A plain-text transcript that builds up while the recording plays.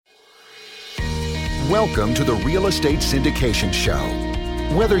Welcome to the Real Estate Syndication Show.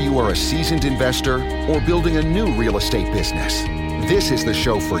 Whether you are a seasoned investor or building a new real estate business, this is the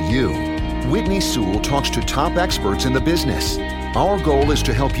show for you. Whitney Sewell talks to top experts in the business. Our goal is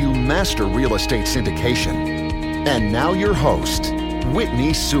to help you master real estate syndication. And now your host,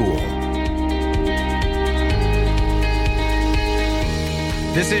 Whitney Sewell.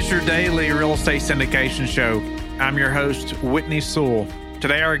 This is your daily real estate syndication show. I'm your host, Whitney Sewell.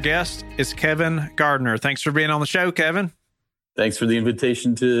 Today, our guest is Kevin Gardner. Thanks for being on the show, Kevin. Thanks for the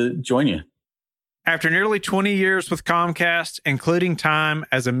invitation to join you. After nearly 20 years with Comcast, including time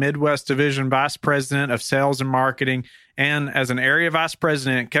as a Midwest Division Vice President of Sales and Marketing and as an Area Vice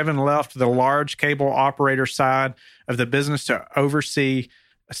President, Kevin left the large cable operator side of the business to oversee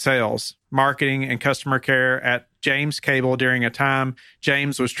sales, marketing, and customer care at James Cable during a time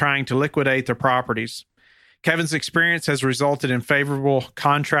James was trying to liquidate their properties. Kevin's experience has resulted in favorable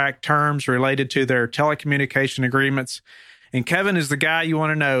contract terms related to their telecommunication agreements. And Kevin is the guy you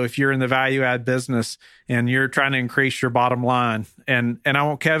want to know if you're in the value add business and you're trying to increase your bottom line. And I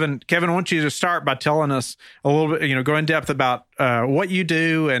want Kevin, I want you to start by telling us a little bit, go in depth about what you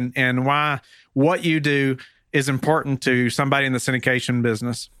do and why what you do is important to somebody in the syndication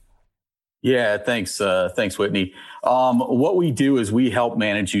business. Yeah, thanks. Thanks, Whitney. What we do is we help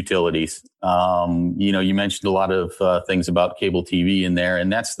manage utilities. You mentioned a lot of things about cable TV in there,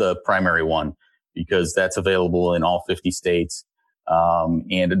 and that's the primary one because that's available in all 50 states.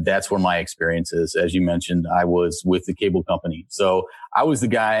 And that's where my experience is. As you mentioned, I was with the cable company. So I was the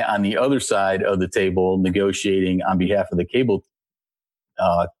guy on the other side of the table negotiating on behalf of the cable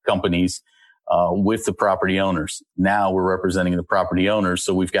companies with the property owners. Now we're representing the property owners.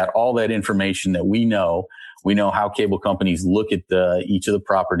 So we've got all that information that we know. We know how cable companies look at each of the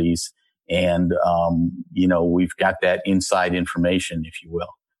properties. And, we've got that inside information, if you will,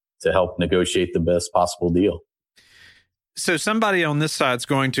 to help negotiate the best possible deal. So somebody on this side is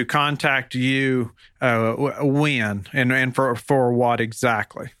going to contact you when and for what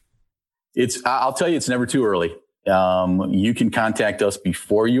exactly? I'll tell you, it's never too early. You can contact us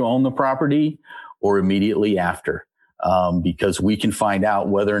before you own the property or immediately after, because we can find out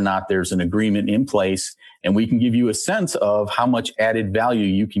whether or not there's an agreement in place, and we can give you a sense of how much added value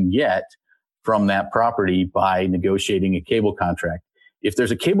you can get from that property by negotiating a cable contract. If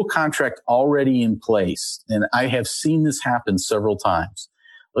there's a cable contract already in place, and I have seen this happen several times,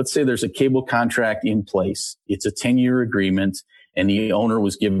 let's say there's a cable contract in place. It's a 10-year agreement, and the owner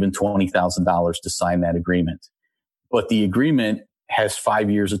was given $20,000 to sign that agreement. But the agreement has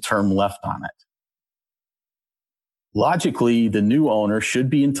 5 years of term left on it. Logically, the new owner should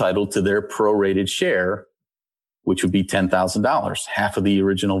be entitled to their prorated share, which would be $10,000, half of the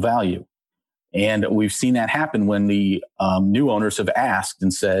original value. And we've seen that happen when the new owners have asked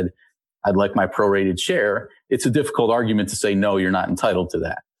and said, I'd like my prorated share. It's a difficult argument to say, no, you're not entitled to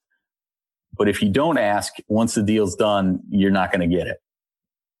that. But if you don't ask, once the deal's done, you're not going to get it.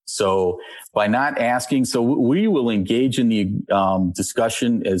 So by not asking, so we will engage in the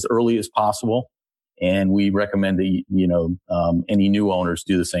discussion as early as possible. And we recommend that, any new owners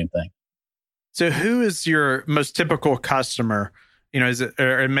do the same thing. So who is your most typical customer? Is it,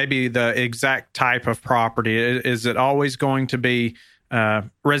 or maybe the exact type of property? Is it always going to be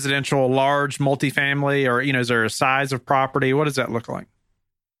residential, large, multifamily, or, is there a size of property? What does that look like?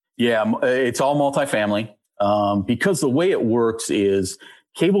 Yeah, it's all multifamily. Because the way it works is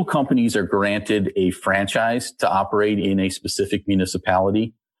cable companies are granted a franchise to operate in a specific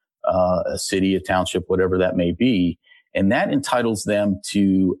municipality, a city, a township, whatever that may be. And that entitles them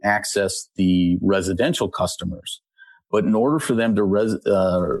to access the residential customers. But in order for them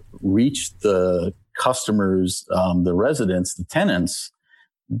to reach the customers, the residents, the tenants,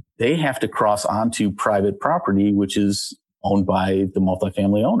 they have to cross onto private property, which is owned by the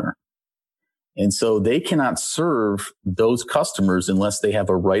multifamily owner. And so they cannot serve those customers unless they have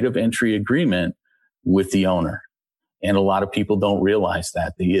a right of entry agreement with the owner. And a lot of people don't realize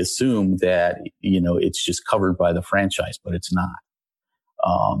that. They assume that, it's just covered by the franchise, but it's not.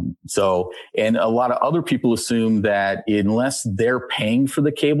 And a lot of other people assume that unless they're paying for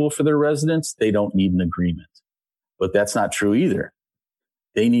the cable for their residents, they don't need an agreement. But that's not true either.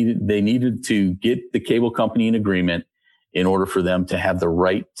 They needed to get the cable company an agreement in order for them to have the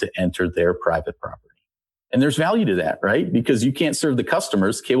right to enter their private property. And there's value to that, right? Because you can't serve the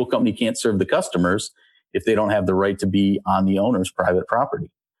customers. Cable company can't serve the customers if they don't have the right to be on the owner's private property.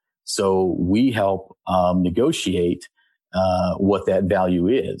 So we help negotiate what that value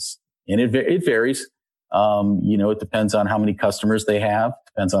is. And it varies. It depends on how many customers they have,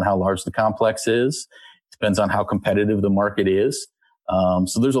 depends on how large the complex is, depends on how competitive the market is.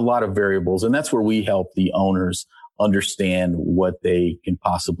 So there's a lot of variables, and that's where we help the owners understand what they can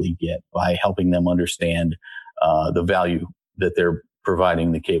possibly get by helping them understand the value that they're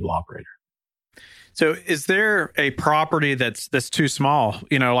providing the cable operator. So is there a property that's too small,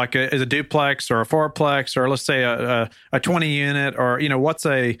 like is a duplex or a fourplex, or let's say a 20 unit, or, what's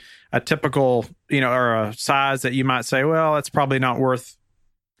a typical, or a size that you might say, well, it's probably not worth,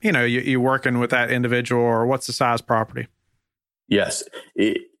 you working with that individual, or what's the size property? Yes.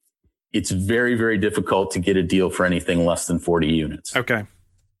 It's very, very difficult to get a deal for anything less than 40 units. Okay.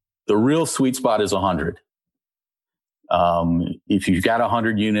 The real sweet spot is 100. If you've got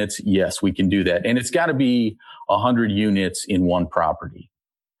 100 units, yes, we can do that. And it's got to be 100 units in one property.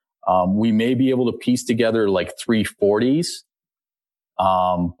 We may be able to piece together like 340s.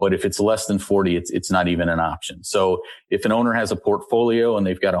 But if it's less than 40, it's not even an option. So if an owner has a portfolio and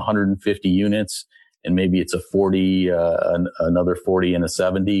they've got 150 units and maybe it's a 40, another 40 and a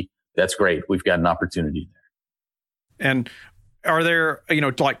 70, that's great. We've got an opportunity there. And are there,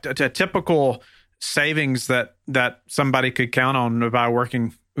 like a typical savings that somebody could count on by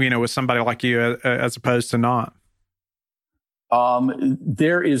working, with somebody like you as opposed to not?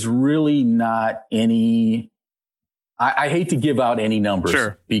 There is really not any. I hate to give out any numbers.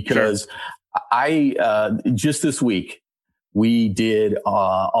 Sure. Because I just this week we did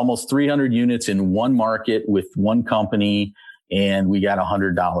almost 300 units in one market with one company, and we got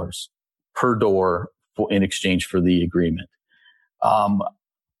 $100 per door in exchange for the agreement.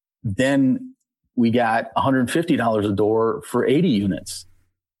 Then we got $150 a door for 80 units.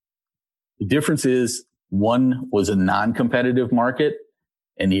 The difference is one was a non-competitive market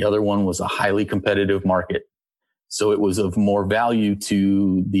and the other one was a highly competitive market. So it was of more value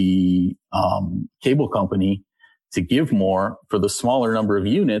to the cable company to give more for the smaller number of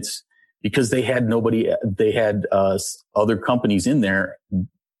units because they had other companies in there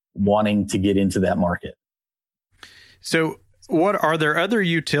wanting to get into that market. So what are there other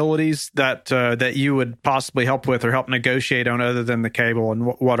utilities that you would possibly help with or help negotiate on other than the cable, and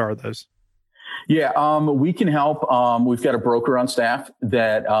what are those? Yeah, we can help. We've got a broker on staff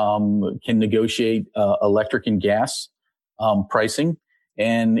that can negotiate electric and gas pricing,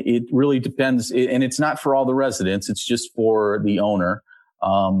 and it really depends. And it's not for all the residents; it's just for the owner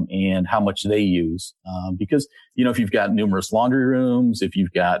and how much they use. Because if you've got numerous laundry rooms, if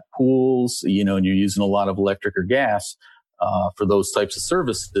you've got pools, and you're using a lot of electric or gas. For those types of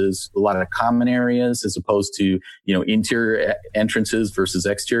services, a lot of common areas as opposed to, interior entrances versus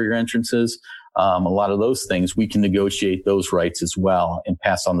exterior entrances. A lot of those things, we can negotiate those rights as well and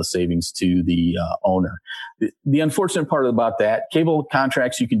pass on the savings to the owner. The unfortunate part about that, cable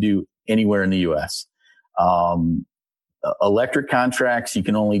contracts you can do anywhere in the U.S. Electric contracts you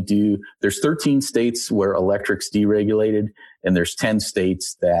can only do, there's 13 states where electric's deregulated, and there's 10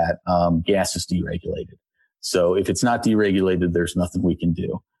 states that gas is deregulated. So if it's not deregulated, there's nothing we can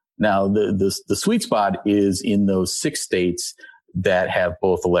do. Now, the sweet spot is in those 6 states that have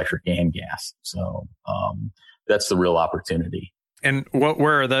both electric and gas. So that's the real opportunity. And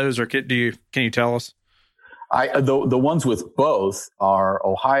where are those, or can you tell us? The ones with both are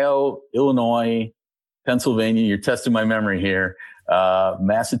Ohio, Illinois, Pennsylvania. You're testing my memory here.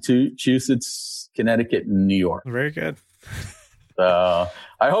 Massachusetts, Connecticut, and New York. Very good. I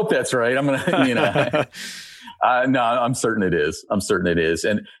hope that's right. I'm gonna, no, I'm certain it is.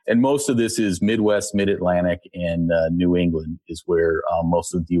 And most of this is Midwest, Mid-Atlantic, and New England is where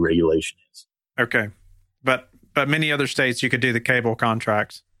most of the deregulation is. Okay. But many other states you could do the cable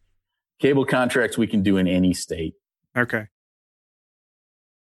contracts. Cable contracts we can do in any state. Okay.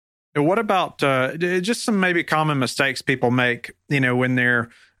 And what about just some maybe common mistakes people make, when they're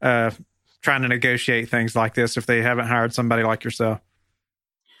trying to negotiate things like this if they haven't hired somebody like yourself?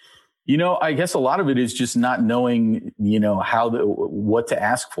 I guess a lot of it is just not knowing, what to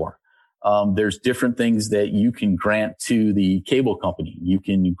ask for. There's different things that you can grant to the cable company. You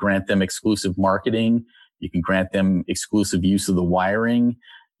can grant them exclusive marketing. You can grant them exclusive use of the wiring,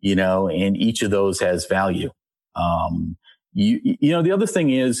 and each of those has value. The other thing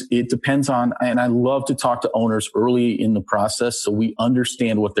is it depends on, and I love to talk to owners early in the process so we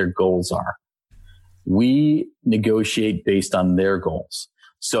understand what their goals are. We negotiate based on their goals.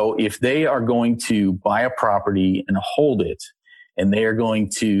 So if they are going to buy a property and hold it, and they are going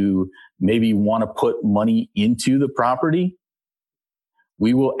to maybe want to put money into the property,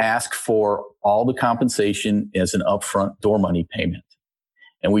 we will ask for all the compensation as an upfront door money payment.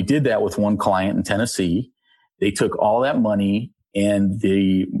 And we did that with one client in Tennessee. They took all that money and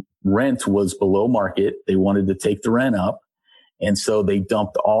the rent was below market. They wanted to take the rent up. And so they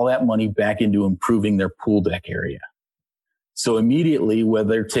dumped all that money back into improving their pool deck area. So immediately, whether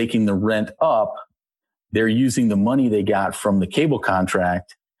they're taking the rent up, they're using the money they got from the cable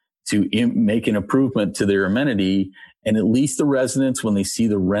contract to make an improvement to their amenity. And at least the residents, when they see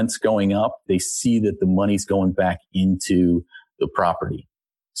the rents going up, they see that the money's going back into the property.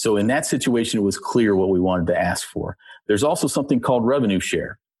 So in that situation, it was clear what we wanted to ask for. There's also something called revenue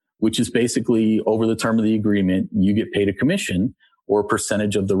share, which is basically over the term of the agreement, you get paid a commission or a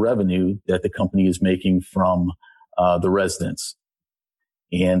percentage of the revenue that the company is making from the residents.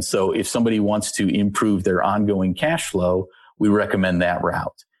 And so if somebody wants to improve their ongoing cash flow, we recommend that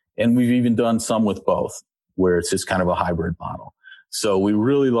route. And we've even done some with both, where it's just kind of a hybrid model. So we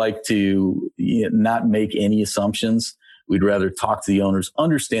really like to not make any assumptions. We'd rather talk to the owners,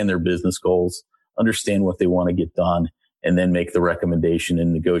 understand their business goals, understand what they want to get done, and then make the recommendation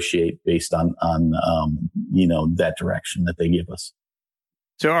and negotiate based on that direction that they give us.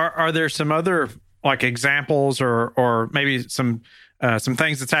 So are there some other like examples or maybe some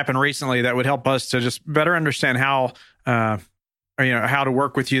things that's happened recently that would help us to just better understand how to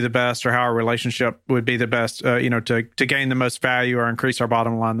work with you the best, or how our relationship would be the best, to gain the most value or increase our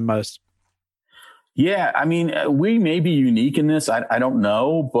bottom line the most? Yeah, I mean, we may be unique in this. I don't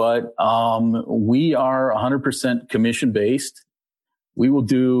know, but we are 100% commission based. We will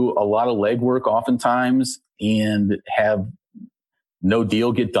do a lot of legwork oftentimes and have no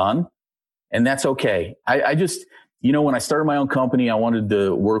deal get done. And that's okay. I just, when I started my own company, I wanted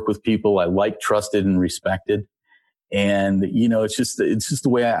to work with people I liked, trusted, and respected. And, it's just the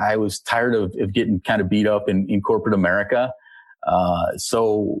way I was tired of getting kind of beat up in corporate America.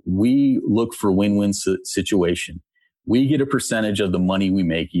 So we look for win-win situation. We get a percentage of the money we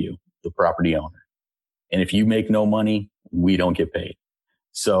make you, the property owner. And if you make no money, we don't get paid.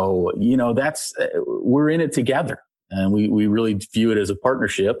 So, we're in it together. And we really view it as a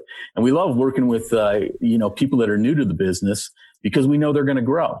partnership. And we love working with, people that are new to the business because we know they're going to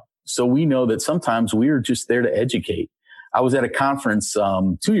grow. So we know that sometimes we're just there to educate. I was at a conference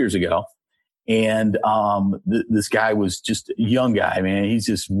 2 years ago, and this guy was just a young guy, man. He's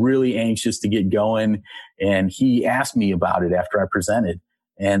just really anxious to get going. And he asked me about it after I presented.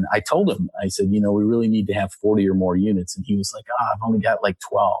 And I told him, I said, we really need to have 40 or more units. And he was like, I've only got like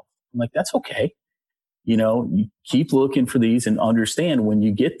 12. I'm like, that's okay. You keep looking for these and understand when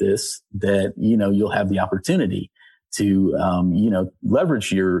you get this that, you'll have the opportunity to,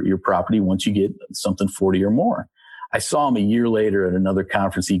 leverage your property once you get something 40 or more. I saw him a year later at another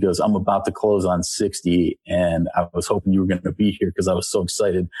conference. He goes, I'm about to close on 60. And I was hoping you were going to be here because I was so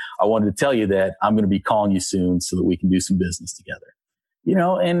excited. I wanted to tell you that I'm going to be calling you soon so that we can do some business together.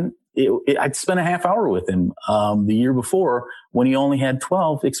 And I'd spent a half hour with him, the year before when he only had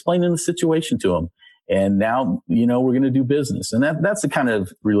 12, explaining the situation to him. And now, we're going to do business. And that's the kind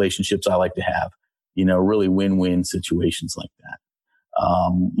of relationships I like to have, really win-win situations like that.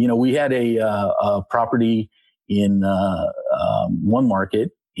 We had a property in one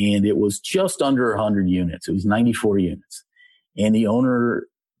market, and it was just under 100 units. It was 94 units. And the owner,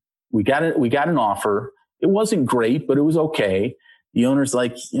 we got an offer. It wasn't great, but it was okay. The owner's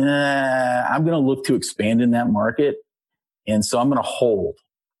like, I'm going to look to expand in that market. And so I'm going to hold.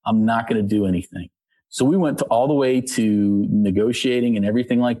 I'm not going to do anything. So we went all the way to negotiating and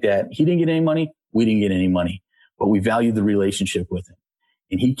everything like that. He didn't get any money. We didn't get any money, but we valued the relationship with him.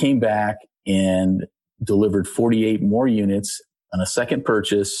 And he came back and delivered 48 more units on a second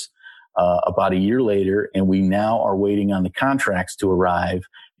purchase about a year later. And we now are waiting on the contracts to arrive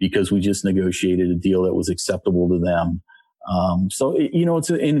because we just negotiated a deal that was acceptable to them. So, it's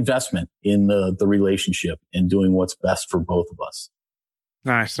an investment in the relationship and doing what's best for both of us.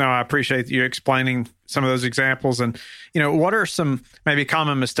 Nice. No, I appreciate you explaining some of those examples. And, what are some maybe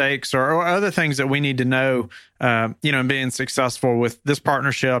common mistakes or other things that we need to know, in being successful with this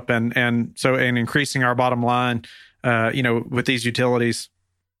partnership and increasing our bottom line, with these utilities?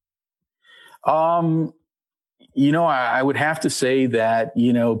 I would have to say that,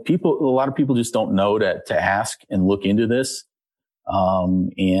 a lot of people just don't know to ask and look into this.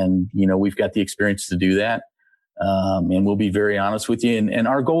 We've got the experience to do that. And we'll be very honest with you. And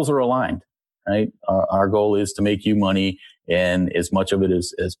our goals are aligned, right? Our goal is to make you money and as much of it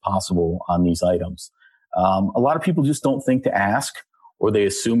as possible on these items. A lot of people just don't think to ask, or they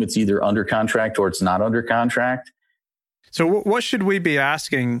assume it's either under contract or it's not under contract. So what should we be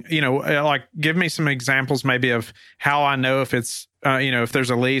asking? Give me some examples maybe of how I know if it's, if there's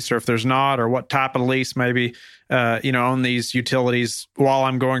a lease or if there's not, or what type of lease maybe, on these utilities while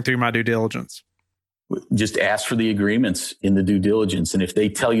I'm going through my due diligence. Just ask for the agreements in the due diligence. And if they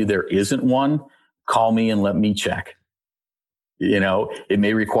tell you there isn't one, call me and let me check. It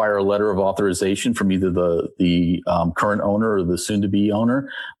may require a letter of authorization from either the current owner or the soon-to-be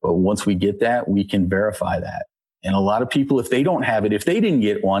owner. But once we get that, we can verify that. And a lot of people, if they don't have it, if they didn't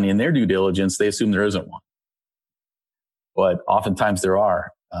get one in their due diligence, they assume there isn't one. But oftentimes there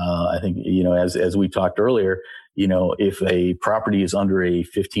are. I think, as we talked earlier, if a property is under a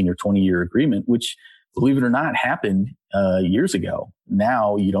 15 or 20 year agreement, which, believe it or not, happened years ago.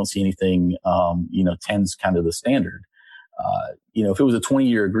 Now you don't see anything, 10's kind of the standard. If it was a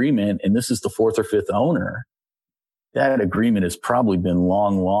 20-year agreement and this is the fourth or fifth owner, that agreement has probably been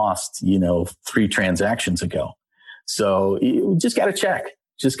long lost, 3 transactions ago. So you just got to check,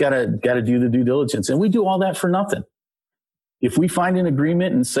 just got to do the due diligence. And we do all that for nothing. If we find an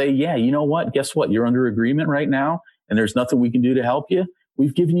agreement and say, yeah, you know what, guess what? You're under agreement right now and there's nothing we can do to help you.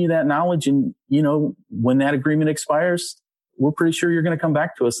 We've given you that knowledge. And, when that agreement expires, we're pretty sure you're going to come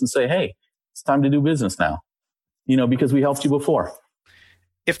back to us and say, hey, it's time to do business now, because we helped you before.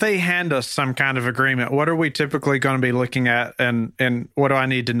 If they hand us some kind of agreement, what are we typically going to be looking at? And what do I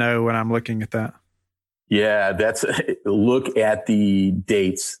need to know when I'm looking at that? Yeah, look at the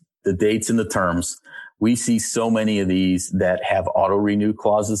dates and the terms. We see so many of these that have auto renew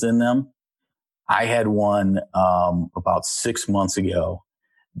clauses in them. I had one about 6 months ago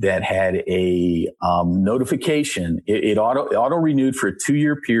that had a notification. It auto renewed for a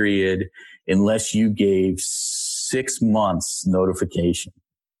 2-year period unless you gave 6 months notification.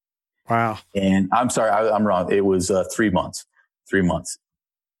 Wow. And I'm sorry, I'm wrong. It was 3 months. 3 months.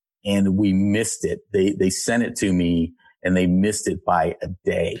 And we missed it. They sent it to me and they missed it by a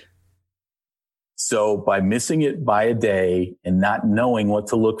day. So by missing it by a day and not knowing what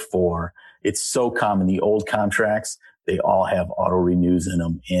to look for, it's so common. The old contracts, they all have auto renews in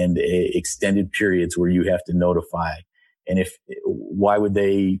them and extended periods where you have to notify. And why would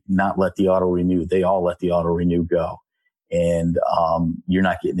they not let the auto renew? They all let the auto renew go. And you're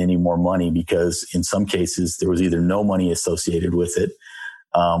not getting any more money because in some cases there was either no money associated with it,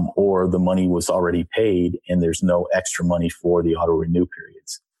 or the money was already paid and there's no extra money for the auto renew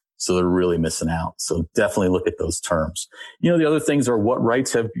periods. So they're really missing out. So definitely look at those terms. The other things are, what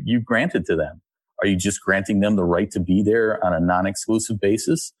rights have you granted to them? Are you just granting them the right to be there on a non-exclusive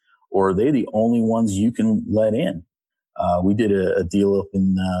basis? Or are they the only ones you can let in? We did a deal up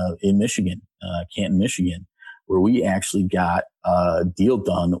in Michigan, Canton, Michigan, where we actually got a deal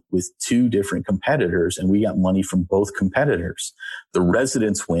done with 2 different competitors and we got money from both competitors. The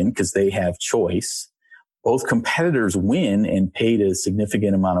residents win because they have choice. Both competitors win and paid a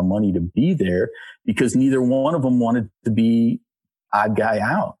significant amount of money to be there because neither one of them wanted to be odd guy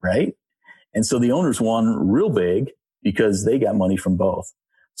out, right? And so the owners won real big because they got money from both.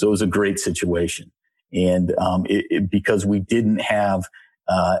 So it was a great situation. And because we didn't have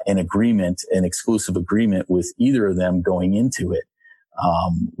an exclusive agreement with either of them going into it,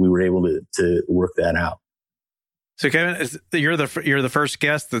 we were able to work that out. So Kevin, you're the first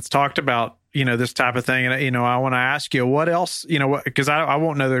guest that's talked about, this type of thing. And, I want to ask you what else, because I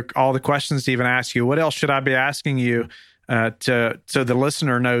won't know all the questions to even ask you. What else should I be asking you so the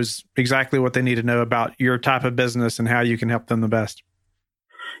listener knows exactly what they need to know about your type of business and how you can help them the best?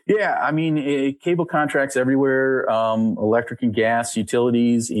 Yeah. Cable contracts everywhere, electric and gas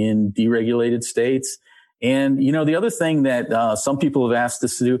utilities in deregulated states. And, the other thing that some people have asked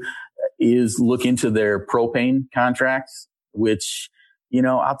us to do is look into their propane contracts, which,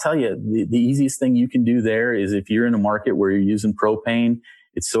 I'll tell you, the easiest thing you can do there is if you're in a market where you're using propane,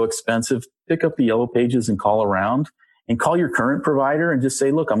 it's so expensive, pick up the yellow pages and call around and call your current provider and just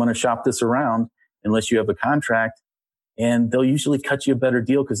say, look, I'm going to shop this around unless you have a contract. And they'll usually cut you a better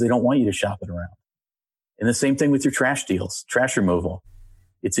deal because they don't want you to shop it around. And the same thing with your trash deals, trash removal.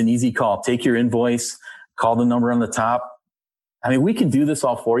 It's an easy call. Take your invoice, call the number on the top. We can do this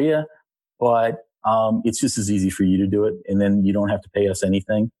all for you, but it's just as easy for you to do it. And then you don't have to pay us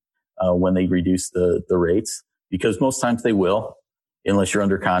anything when they reduce the rates, because most times they will, unless you're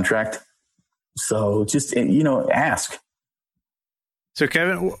under contract. So just, ask. So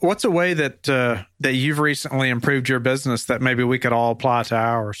Kevin, what's a way that you've recently improved your business that maybe we could all apply to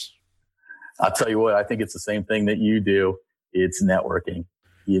ours? I'll tell you what, I think it's the same thing that you do. It's networking.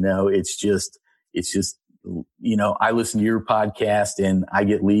 It's just, I listen to your podcast and I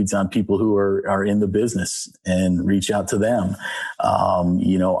get leads on people who are in the business and reach out to them. I'm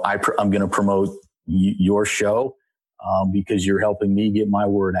going to promote your show, because you're helping me get my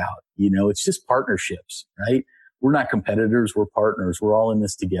word out. It's just partnerships, right? We're not competitors. We're partners. We're all in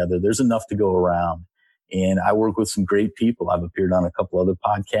this together. There's enough to go around. And I work with some great people. I've appeared on a couple other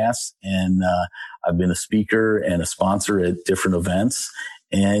podcasts and, I've been a speaker and a sponsor at different events.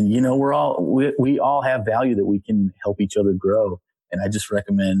 And, we all have value that we can help each other grow. And I just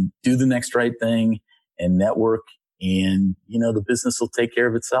recommend do the next right thing and network, and, the business will take care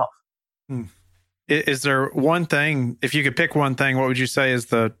of itself. Is there one thing, if you could pick one thing, what would you say is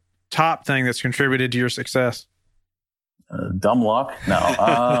the top thing that's contributed to your success? Dumb luck? No.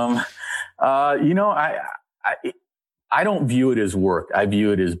 I don't view it as work. I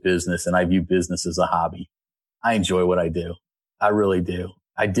view it as business, and I view business as a hobby. I enjoy what I do. I really do.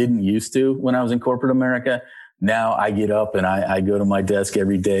 I didn't used to when I was in corporate America. Now I get up and I go to my desk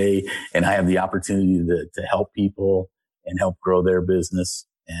every day, and I have the opportunity to help people and help grow their business.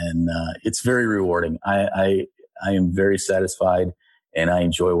 And it's very rewarding. I am very satisfied, and I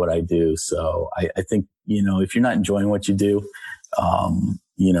enjoy what I do. So I think, if you're not enjoying what you do,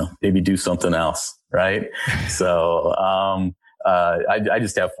 maybe do something else. Right. So, I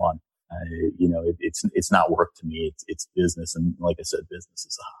just have fun. It's not work to me. It's business. And like I said, business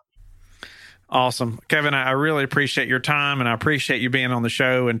is a hobby. Awesome. Kevin, I really appreciate your time, and I appreciate you being on the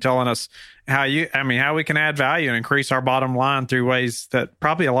show and telling us how we can add value and increase our bottom line through ways that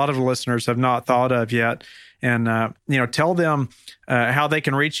probably a lot of the listeners have not thought of yet. And, tell them how they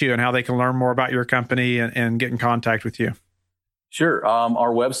can reach you and how they can learn more about your company and get in contact with you. Sure.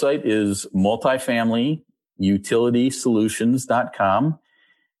 Our website is Multifamily Utility Solutions.com.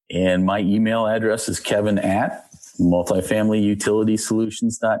 And my email address is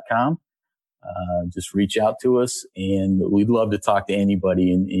kevin@multifamilyutilitysolutions.com. Just reach out to us, and we'd love to talk to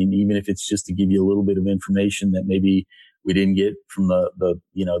anybody. And even if it's just to give you a little bit of information that maybe we didn't get from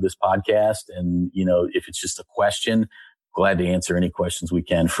this podcast. And, if it's just a question, glad to answer any questions we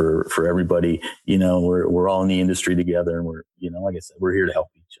can for everybody. We're all in the industry together, and we're, like I said, we're here to help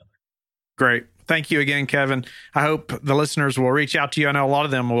each other. Great. Thank you again, Kevin. I hope the listeners will reach out to you. I know a lot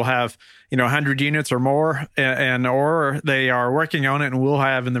of them will have, 100 units or more, or they are working on it and will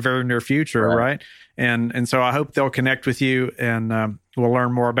have in the very near future. Right. And so I hope they'll connect with you, and we'll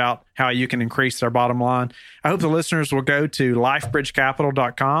learn more about how you can increase their bottom line. I hope the listeners will go to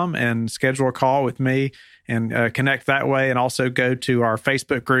lifebridgecapital.com and schedule a call with me and connect that way, and also go to our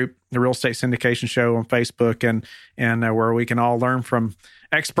Facebook group, the Real Estate Syndication Show on Facebook, and where we can all learn from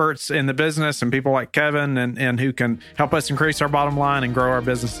experts in the business and people like Kevin and who can help us increase our bottom line and grow our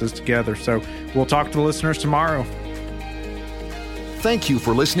businesses together. So we'll talk to the listeners tomorrow. Thank you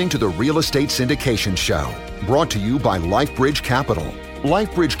for listening to the Real Estate Syndication Show, brought to you by LifeBridge Capital.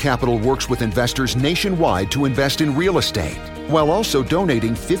 LifeBridge Capital works with investors nationwide to invest in real estate, while also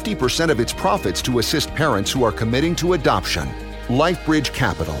donating 50% of its profits to assist parents who are committing to adoption. LifeBridge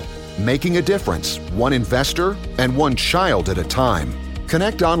Capital, making a difference, one investor and one child at a time.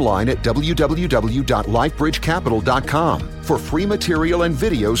 Connect online at www.lifebridgecapital.com for free material and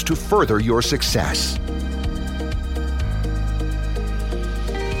videos to further your success.